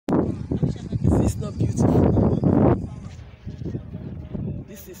this not beautiful?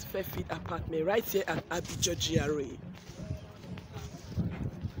 This is Fairfield Apartment right here at Abijo GRA.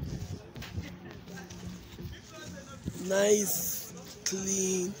 Nice,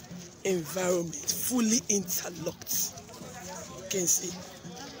 clean environment, fully interlocked. You can see.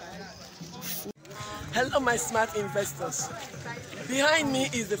 Hello, my smart investors. Behind me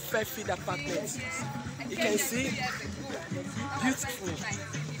is the Fairfield Apartments. You can see,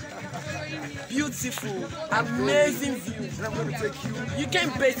 beautiful, amazing view. I'm going to take you. You can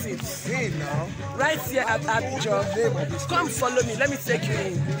bet it. Hey, now. Right here at Ajah. Come follow me. Let me take you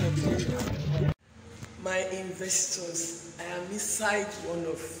in. My investors, I am inside one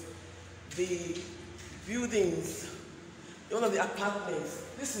of the buildings, one of the apartments.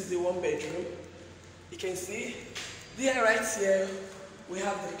 This is the one bedroom. You can see there, right here, we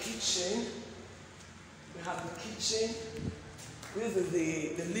have the kitchen. This is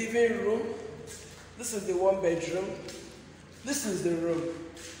the living room. This is the one bedroom. This is the room.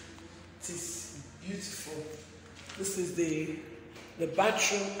 It is beautiful. This is the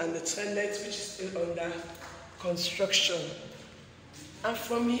bathroom and the toilet, which is still under construction. And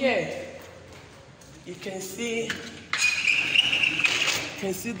from here, you can see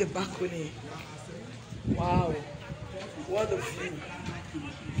the balcony. Wow, what a view.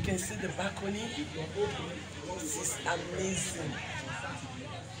 You can see the balcony. This is amazing.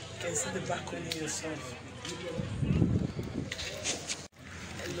 You can see the balcony yourself.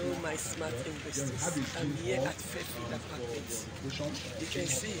 Hello, my smart investors. I'm here at Fairfield Apartments. You can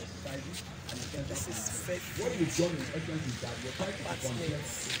see this is Fairfield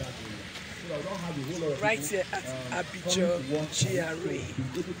Apartments. Right here at Abijo GRA,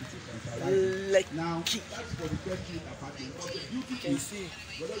 Lekki. You can see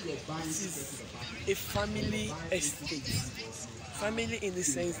this is a family estate. Family in the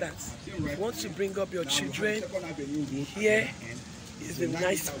sense that you want to bring up your children, here is a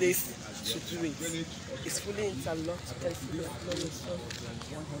nice place to do it. It's fully interlocked.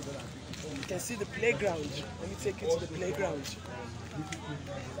 You can see the playground. Let me take you to the playground.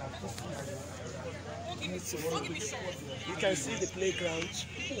 Beautiful. You can see the playground.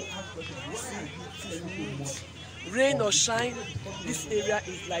 You see, rain or shine, this area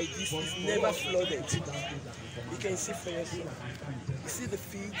is like this. It's never flooded. You can see for yourself. You see the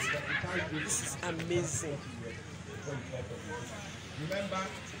fields. This is amazing.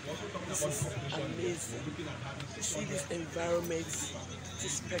 This is amazing. You see this environment. It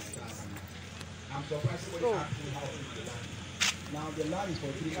is perfect. So, now the land is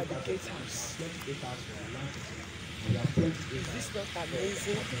for 3 acres. Is this not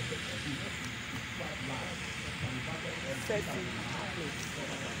amazing?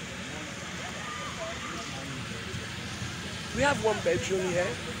 We have 1 bedroom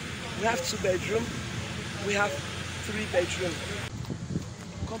here. We have 2 bedrooms. We have 3 bedrooms.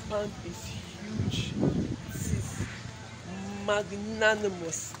 Compound is huge. This is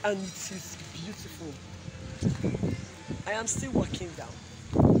magnanimous and it is beautiful. I am still walking down.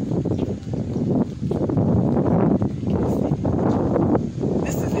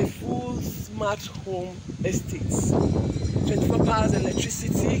 This is a full smart home estate. 24 hours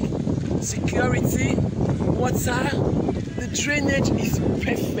electricity, security, water. The drainage is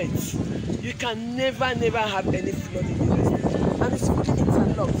perfect. You can never have any flooding in this estate. And it's fully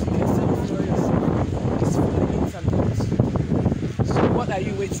interlocked. You can see the floor yourself. It's fully interlocked. So what are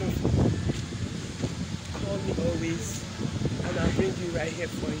you waiting for? Call me always, and I'll bring you right here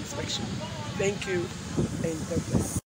for inspection. Thank you, and God bless.